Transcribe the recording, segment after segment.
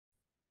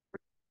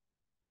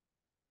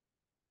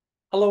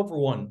Hello,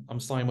 everyone. I'm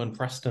Simon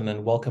Preston,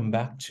 and welcome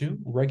back to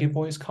Reggae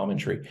Boys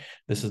Commentary.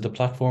 This is the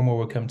platform where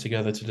we come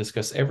together to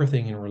discuss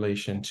everything in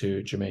relation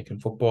to Jamaican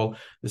football.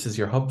 This is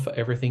your hub for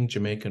everything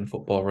Jamaican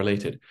football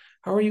related.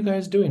 How are you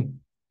guys doing?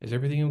 Is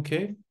everything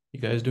okay? You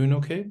guys doing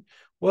okay?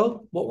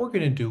 Well, what we're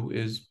going to do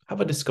is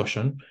have a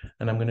discussion,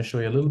 and I'm going to show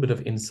you a little bit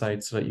of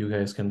insight so that you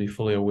guys can be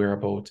fully aware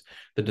about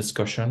the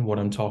discussion, what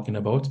I'm talking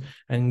about,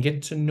 and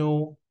get to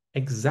know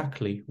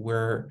exactly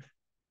where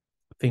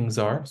things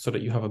are so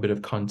that you have a bit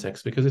of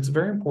context, because it's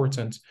very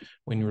important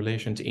when in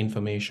relation to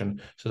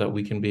information so that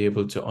we can be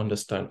able to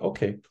understand,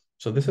 okay,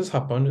 so this has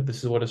happened,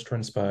 this is what has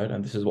transpired,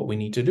 and this is what we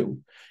need to do.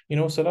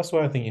 So that's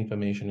why I think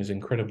information is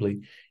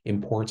incredibly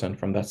important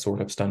from that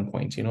sort of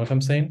standpoint. You know what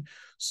I'm saying?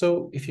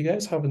 So if you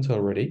guys haven't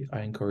already,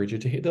 I encourage you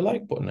to hit the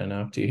like button, and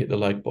after you hit the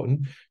like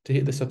button, to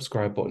hit the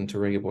subscribe button to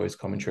Reggae Boys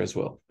Commentary as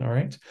well. All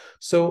right.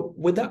 So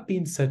with that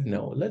being said,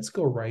 now let's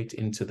go right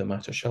into the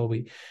matter, shall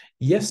we?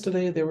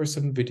 Yesterday there were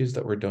some videos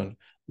that were done,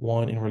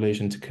 one in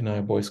relation to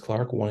Kanai Boyce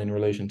Clark, one in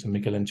relation to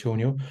Mikel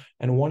Antonio,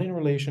 and one in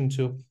relation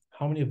to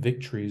how many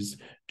victories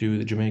do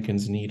the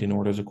Jamaicans need in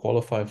order to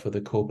qualify for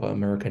the Copa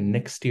America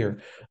next year.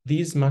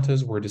 These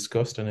matters were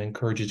discussed, and I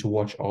encourage you to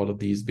watch all of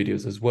these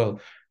videos as well.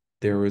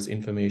 There was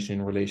information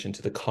in relation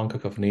to the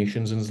CONCACAF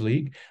Nations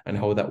League and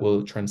how that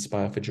will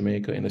transpire for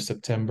Jamaica in the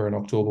September and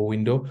October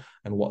window,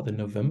 and what the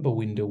November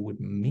window would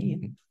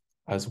mean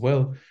as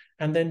well.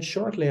 And then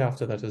shortly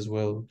after that as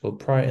well,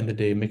 prior in the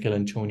day, Mikel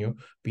Antonio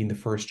being the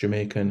first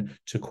Jamaican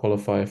to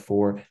qualify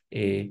for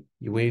a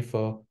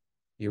UEFA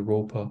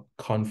Europa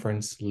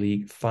Conference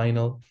League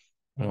final.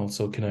 And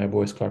also, Kanai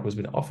Boyce Clark was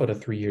been offered a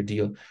 3-year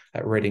deal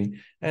at Reading.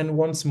 And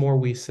once more,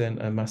 we send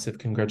a massive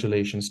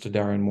congratulations to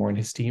Darren Moore and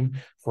his team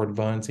for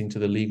advancing to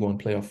the League One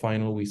playoff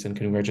final. We send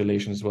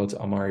congratulations as well to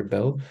Amari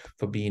Bell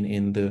for being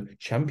in the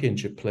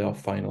Championship playoff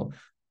final.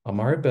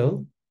 Amari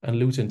Bell and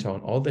Luton Town,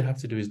 all they have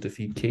to do is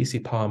defeat Casey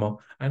Palmer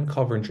and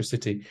Coventry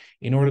City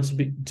in order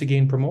to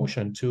gain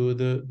promotion to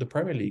the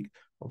Premier League,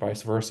 or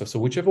vice versa. So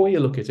whichever way you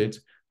look at it,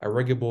 a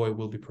Reggae Boy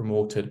will be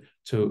promoted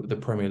to the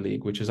Premier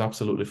League, which is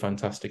absolutely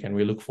fantastic, and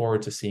we look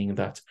forward to seeing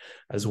that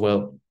as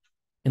well.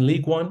 In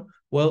League One,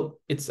 well,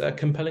 it's a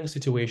compelling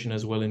situation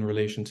as well in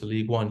relation to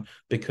League One,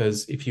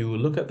 because if you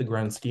look at the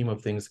grand scheme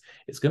of things,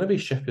 it's going to be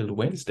Sheffield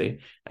Wednesday,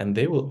 and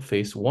they will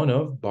face one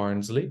of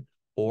Barnsley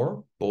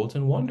or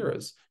Bolton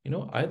Wanderers.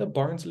 Either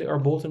Barnsley or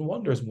Bolton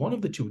Wanderers, one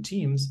of the two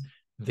teams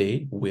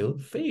they will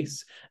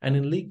face. And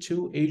in League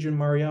Two, Adrian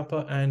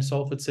Mariappa and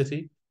Salford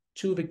City,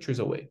 two victories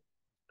away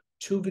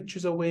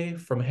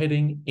from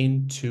heading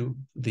into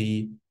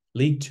the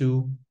League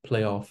Two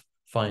playoff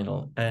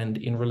final. And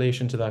in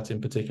relation to that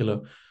in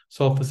particular,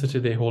 Salford City,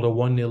 they hold a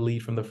 1-0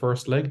 lead from the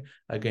first leg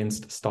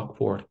against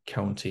Stockport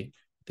County,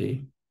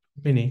 the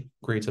mini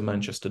Greater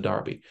Manchester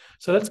Derby.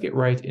 So let's get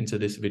right into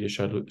this video,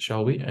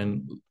 shall we,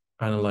 and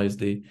analyze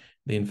the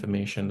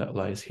information that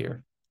lies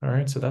here. All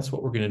right, so that's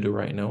what we're going to do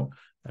right now.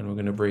 And we're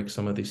going to break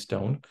some of this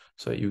down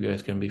so that you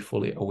guys can be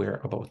fully aware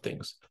about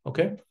things.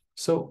 Okay,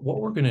 so what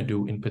we're going to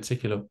do in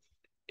particular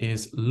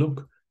is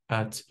look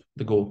at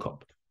the Gold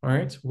Cup. All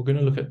right, we're going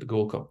to look at the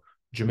Gold Cup.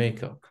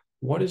 Jamaica.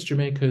 What is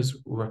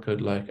Jamaica's record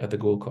like at the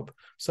Gold Cup?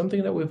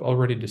 Something that we've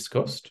already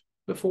discussed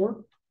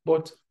before,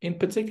 but in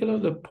particular,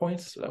 the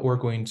points that we're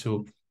going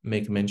to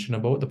make mention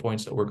about, the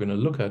points that we're going to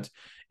look at,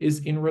 is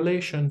in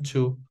relation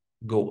to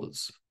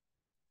goals.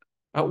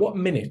 At what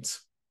minute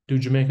do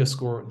Jamaica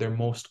score their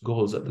most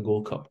goals at the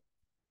Gold Cup?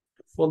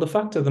 Well, the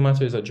fact of the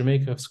matter is that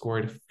Jamaica have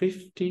scored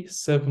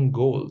 57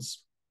 goals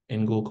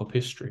in Gold Cup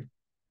history,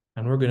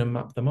 and we're going to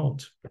map them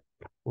out.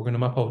 We're going to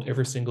map out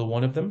every single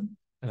one of them,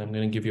 and I'm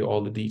going to give you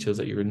all the details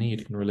that you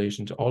need in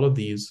relation to all of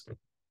these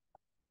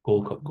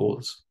Gold Cup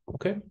goals.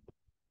 Okay?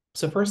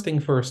 So first thing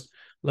first,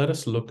 let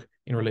us look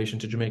in relation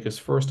to Jamaica's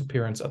first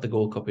appearance at the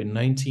Gold Cup in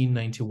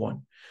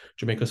 1991.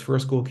 Jamaica's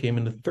first goal came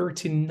in the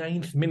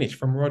 39th minute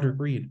from Roderick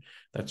Reed.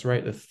 That's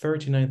right, the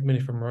 39th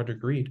minute from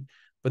Roderick Reed.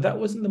 But that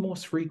wasn't the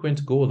most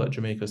frequent goal that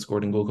Jamaica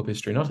scored in Gold Cup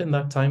history, not in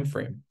that time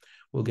frame.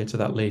 We'll get to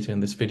that later in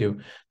this video.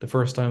 The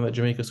first time that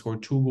Jamaica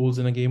scored 2 goals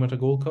in a game at a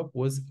Gold Cup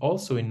was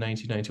also in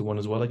 1991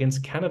 as well,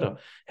 against Canada.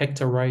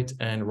 Hector Wright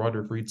and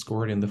Roderick Reed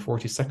scored in the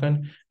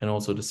 42nd and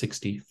also the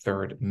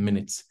 63rd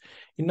minutes.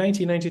 In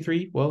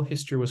 1993, well,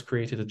 history was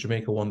created as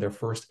Jamaica won their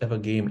first ever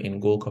game in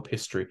Gold Cup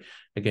history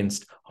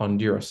against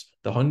Honduras.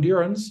 The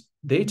Hondurans,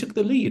 they took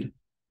the lead,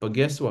 but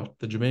guess what?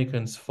 The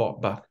Jamaicans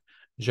fought back.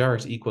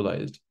 Jarrett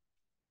equalized.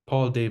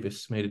 Paul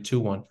Davis made it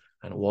 2-1,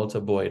 and Walter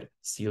Boyd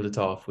sealed it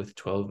off with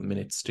 12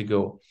 minutes to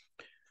go.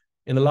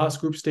 In the last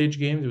group stage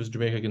game, it was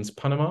Jamaica against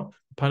Panama.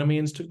 The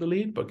Panamanians took the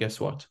lead, but guess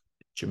what?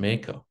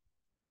 Jamaica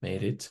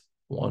made it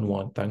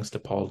 1-1 thanks to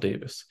Paul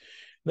Davis.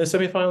 In the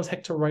semifinals,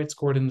 Hector Wright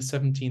scored in the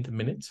 17th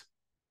minute.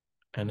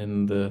 And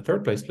in the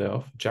third place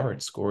playoff,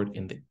 Jarrett scored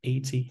in the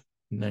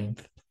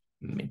 89th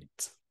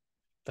minute.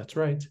 That's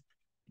right,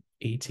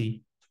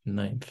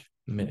 89th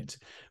minute.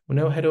 We'll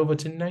now head over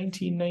to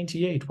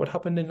 1998. What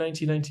happened in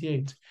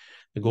 1998?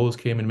 The goals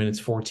came in minutes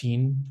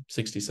 14,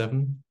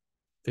 67,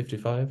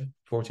 55,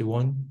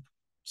 41,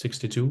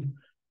 62,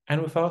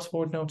 And we fast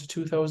forward now to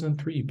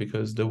 2003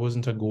 because there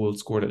wasn't a goal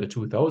scored at the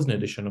 2000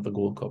 edition of the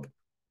Gold Cup.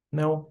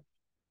 Now,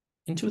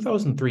 in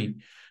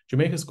 2003,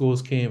 Jamaica's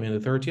goals came in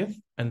the 30th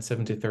and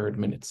 73rd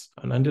minutes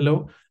on Andy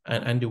Lowe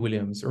and Andy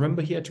Williams.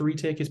 Remember, he had to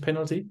retake his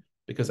penalty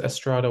because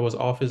Estrada was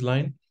off his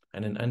line,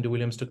 and then Andy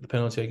Williams took the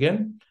penalty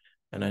again,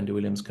 and Andy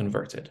Williams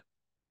converted.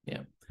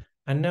 Yeah.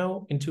 And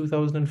now in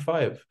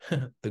 2005,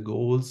 the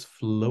goals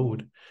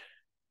flowed.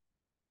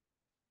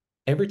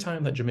 Every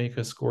time that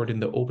Jamaica scored in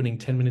the opening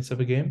 10 minutes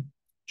of a game,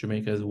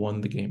 Jamaica has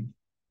won the game.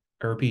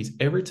 I repeat,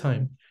 every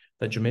time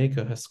that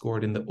Jamaica has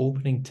scored in the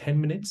opening 10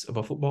 minutes of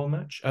a football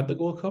match at the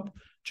Gold Cup,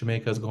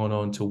 Jamaica has gone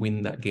on to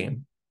win that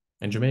game.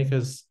 And Jamaica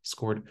has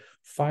scored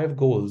 5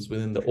 goals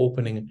within the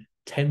opening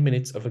 10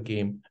 minutes of a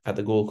game at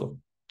the Gold Cup.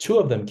 2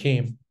 of them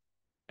came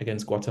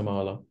against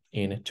Guatemala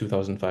in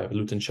 2005.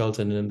 Luton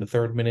Shelton in the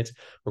 3rd minute,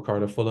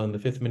 Ricardo Fuller in the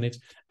 5th minute,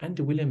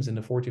 Andy Williams in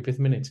the 45th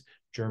minute,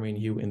 Jermaine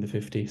Hugh in the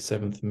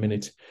 57th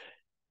minute.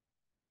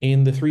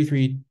 In the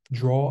 3-3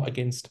 draw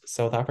against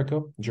South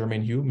Africa,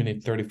 Jermaine Hugh,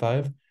 minute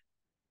 35,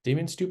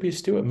 Damien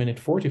Stewart, minute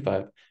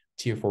 45,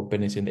 Teofur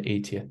Bennett in the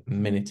 80th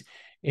minute.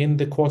 In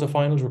the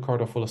quarterfinals,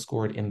 Ricardo Fuller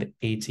scored in the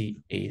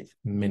 88th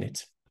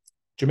minute.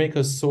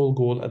 Jamaica's sole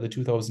goal at the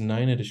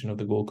 2009 edition of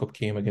the Gold Cup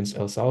came against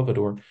El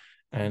Salvador,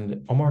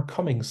 and Omar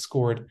Cummings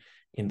scored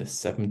in the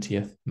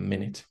 70th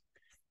minute.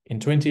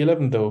 In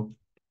 2011, though,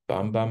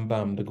 bam, bam,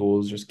 bam, the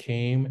goals just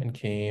came and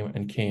came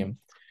and came.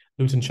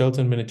 Luton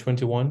Shelton, minute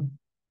 21,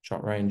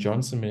 shot Ryan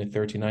Johnson, minute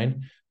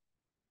 39,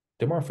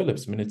 Demar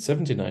Phillips, minute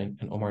 79,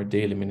 and Omar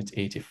Daly, minute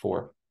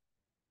 84.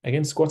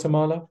 Against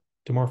Guatemala,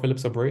 Demar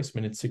Phillips a brace,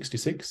 minute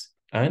 66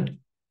 and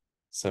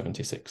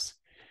 76.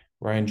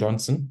 Ryan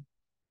Johnson,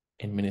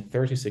 in minute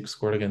 36,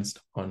 scored against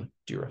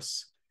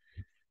Honduras.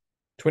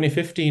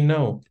 2015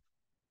 now.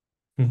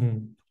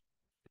 In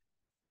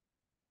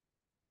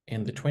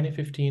the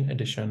 2015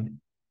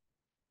 edition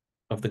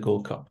of the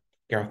Gold Cup,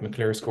 Gareth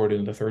McClare scored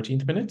in the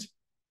 13th minute,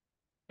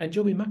 and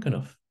Joey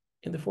McAnuff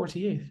in the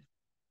 48th.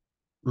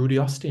 Rudy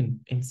Austin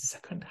in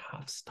second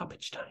half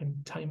stoppage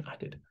time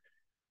added.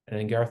 And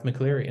then Gareth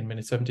McCleary in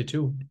minute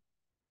 72.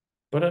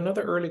 But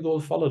another early goal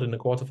followed in the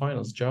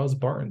quarterfinals, Giles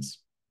Barnes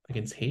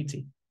against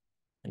Haiti.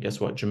 And guess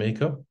what?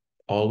 Jamaica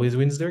always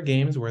wins their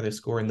games where they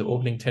score in the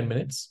opening 10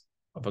 minutes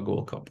of a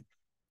Gold Cup.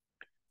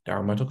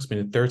 Darren Mattox,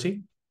 minute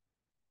 30.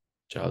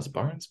 Giles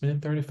Barnes,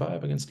 minute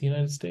 35 against the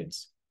United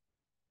States.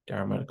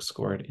 Darren Mattox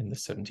scored in the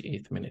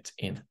 78th minute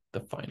in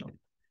the final.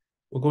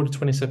 We'll go to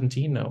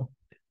 2017 now.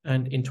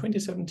 And in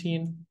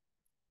 2017,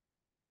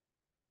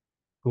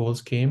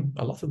 goals came,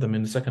 a lot of them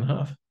in the second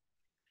half.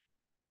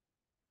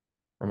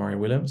 Romario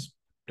Williams,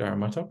 Darren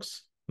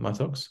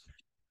Mattox.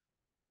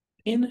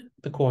 In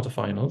the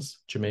quarterfinals,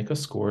 Jamaica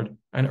scored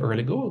an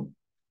early goal.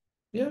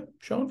 Yeah,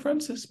 Sean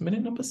Francis,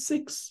 minute number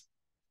 6.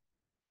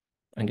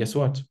 And guess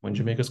what? When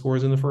Jamaica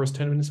scores in the first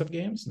 10 minutes of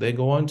games, they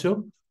go on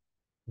to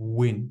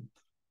win.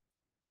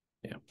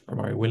 Yeah,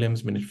 Romario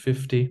Williams, minute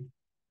 50.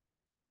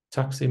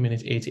 Taxi,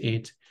 minute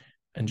 88.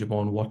 And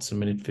Javon Watson,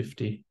 minute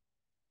 50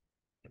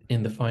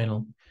 in the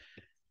final.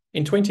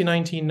 In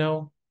 2019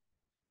 now,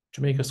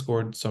 Jamaica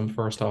scored some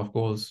first half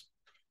goals.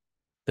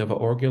 Deva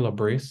Orgil, a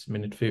brace,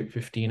 minute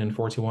 15 and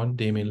 41.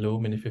 Damien Lowe,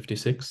 minute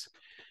 56.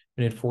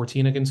 Minute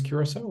 14 against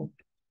Curacao.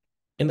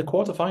 In the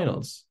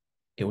quarterfinals,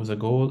 it was a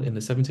goal in the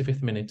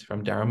 75th minute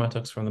from Darren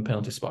Mattox from the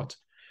penalty spot.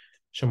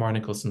 Shamar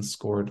Nicholson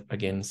scored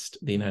against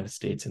the United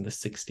States in the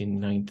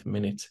 69th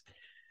minute.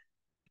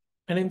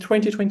 And in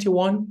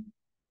 2021,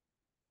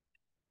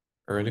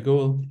 early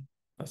goal.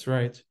 That's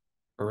right.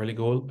 Early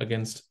goal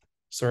against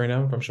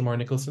Suriname from Shamar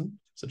Nicholson.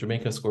 So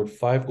Jamaica scored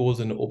 5 goals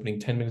in the opening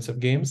 10 minutes of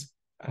games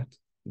at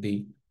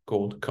the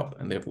Gold Cup,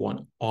 and they've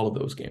won all of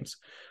those games.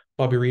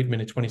 Bobby Reid,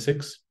 minute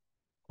 26.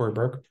 Corey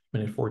Burke,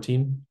 minute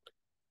 14.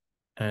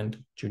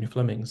 And Junior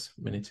Flemings,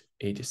 minute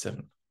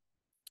 87.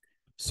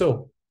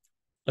 So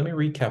let me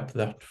recap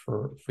that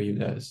for you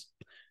guys.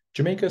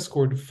 Jamaica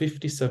scored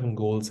 57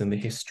 goals in the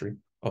history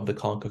of the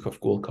CONCACAF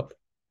Gold Cup.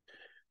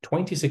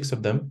 26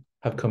 of them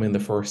have come in the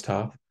first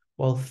half,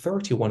 while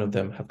 31 of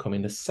them have come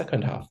in the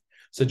second half.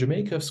 So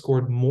Jamaica have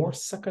scored more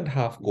second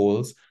half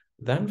goals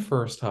than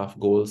first half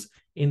goals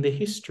in the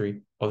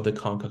history of the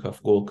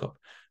CONCACAF Gold Cup.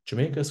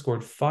 Jamaica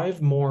scored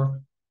 5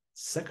 more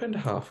second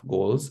half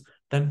goals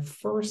than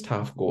first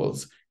half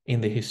goals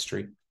in the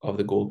history of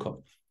the Gold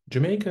Cup.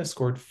 Jamaica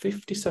scored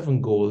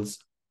 57 goals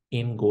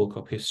in Gold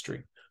Cup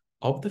history.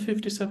 Of the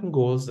 57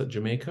 goals that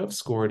Jamaica have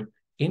scored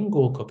in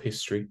Gold Cup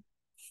history,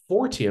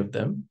 40 of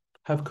them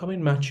have come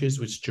in matches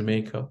which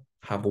Jamaica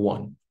have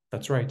won.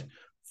 That's right.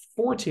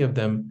 40 of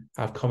them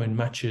have come in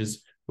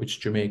matches which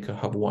Jamaica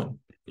have won.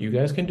 You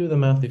guys can do the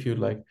math if you'd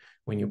like.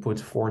 When you put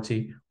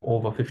 40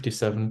 over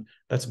 57,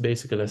 that's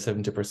basically a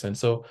 70%.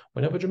 So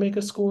whenever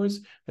Jamaica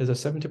scores, there's a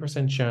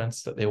 70%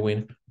 chance that they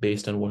win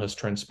based on what has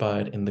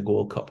transpired in the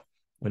Gold Cup.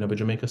 Whenever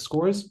Jamaica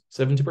scores,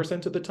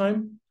 70% of the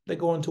time, they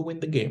go on to win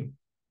the game.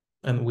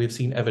 And we've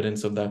seen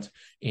evidence of that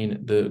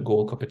in the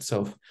Gold Cup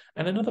itself.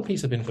 And another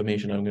piece of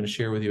information I'm going to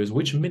share with you is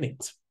which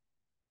minute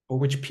or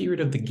which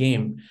period of the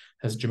game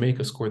has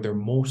Jamaica scored their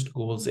most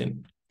goals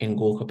in in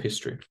Gold Cup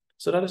history.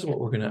 So that is what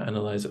we're going to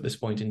analyze at this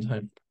point in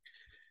time.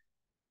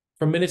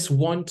 From minutes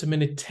 1 to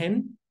minute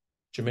 10,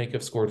 Jamaica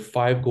have scored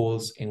 5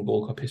 goals in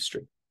Gold Cup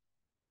history.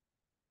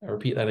 I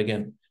repeat that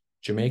again.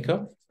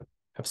 Jamaica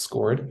have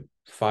scored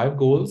 5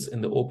 goals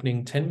in the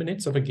opening 10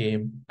 minutes of a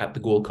game at the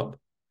Gold Cup.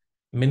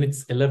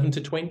 Minutes 11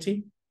 to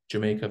 20,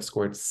 Jamaica have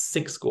scored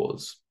 6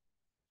 goals.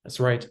 That's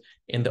right.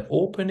 In the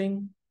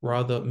opening,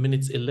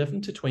 minutes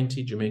 11 to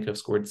 20, Jamaica have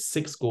scored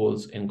 6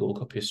 goals in Gold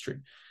Cup history.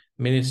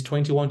 Minutes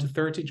 21 to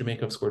 30,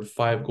 Jamaica have scored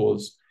 5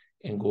 goals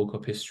in Gold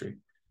Cup history.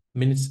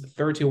 Minutes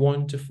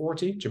 31 to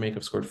 40, Jamaica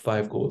have scored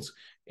 5 goals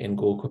in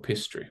Gold Cup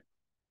history.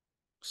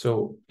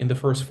 So in the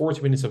first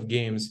 40 minutes of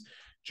games,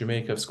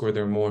 Jamaica have scored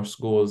their most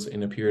goals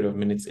in a period of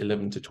minutes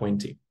 11 to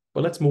 20.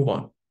 But let's move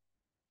on.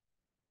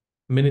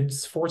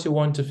 Minutes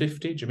 41 to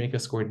 50, Jamaica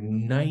scored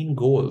 9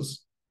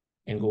 goals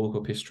in Gold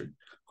Cup history.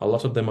 A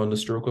lot of them on the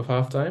stroke of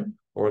halftime,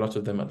 or a lot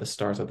of them at the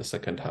start of the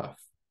second half.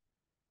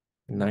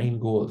 9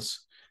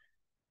 goals.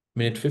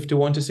 Minute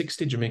 51 to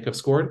 60, Jamaica have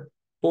scored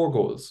 4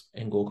 goals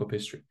in Gold Cup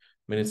history.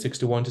 Minute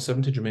 61 to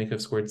 70, Jamaica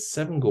have scored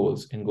 7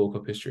 goals in Gold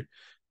Cup history.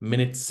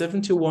 Minute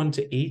 71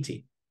 to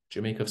 80,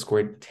 Jamaica have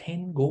scored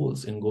 10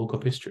 goals in Gold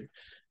Cup history.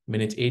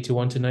 Minute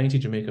 81 to 90,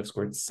 Jamaica have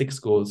scored 6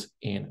 goals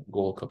in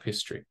Gold Cup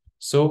history.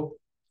 So,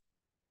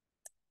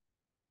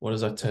 what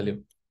does that tell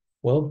you?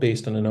 Well,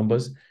 based on the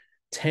numbers,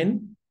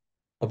 10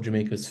 of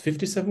Jamaica's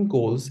 57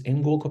 goals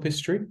in Gold Cup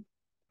history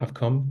have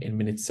come in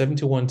minutes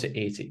 71 to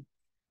 80.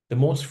 The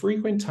most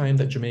frequent time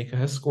that Jamaica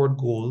has scored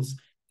goals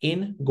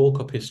in Gold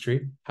Cup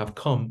history have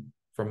come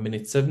from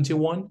minutes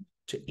 71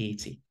 to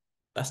 80.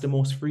 That's the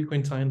most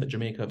frequent time that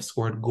Jamaica have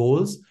scored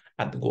goals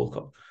at the Gold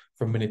Cup,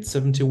 from minutes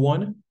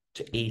 71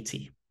 to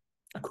 80.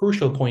 A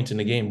crucial point in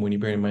the game when you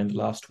bear in mind the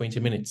last 20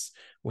 minutes,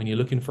 when you're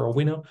looking for a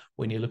winner,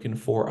 when you're looking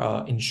for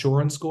an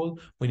insurance goal,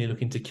 when you're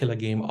looking to kill a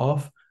game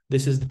off.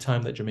 This is the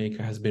time that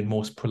Jamaica has been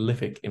most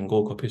prolific in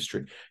Gold Cup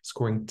history,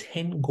 scoring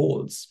 10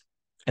 goals.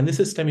 And this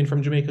is stemming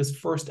from Jamaica's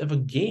first ever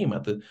win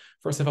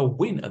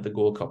at the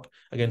Gold Cup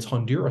against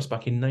Honduras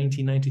back in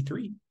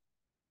 1993.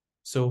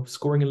 So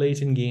scoring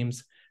late in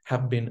games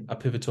have been a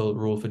pivotal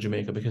role for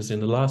Jamaica, because in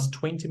the last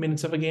 20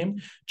 minutes of a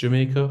game,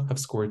 Jamaica have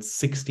scored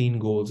 16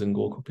 goals in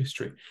Gold Cup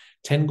history.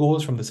 10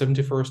 goals from the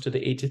 71st to the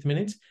 80th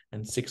minute,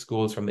 and 6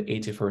 goals from the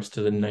 81st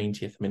to the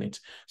 90th minute.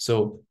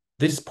 So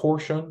this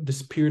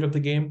period of the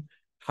game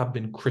have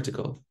been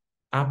critical,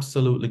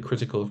 absolutely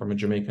critical from a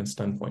Jamaican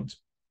standpoint.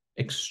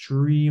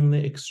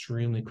 Extremely,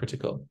 extremely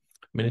critical.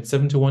 Minutes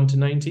 71 to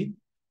 90,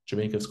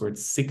 Jamaica have scored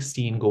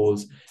 16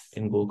 goals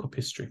in Gold Cup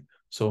history.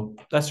 So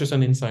that's just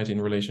an insight in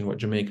relation to what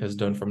Jamaica has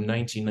done from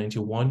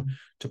 1991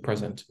 to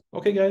present.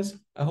 Okay, guys,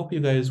 I hope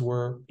you guys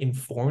were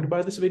informed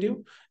by this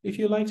video. If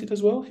you liked it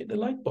as well, hit the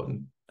like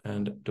button.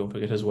 And don't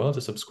forget as well to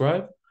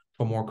subscribe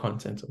for more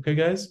content. Okay,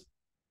 guys,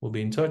 we'll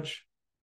be in touch.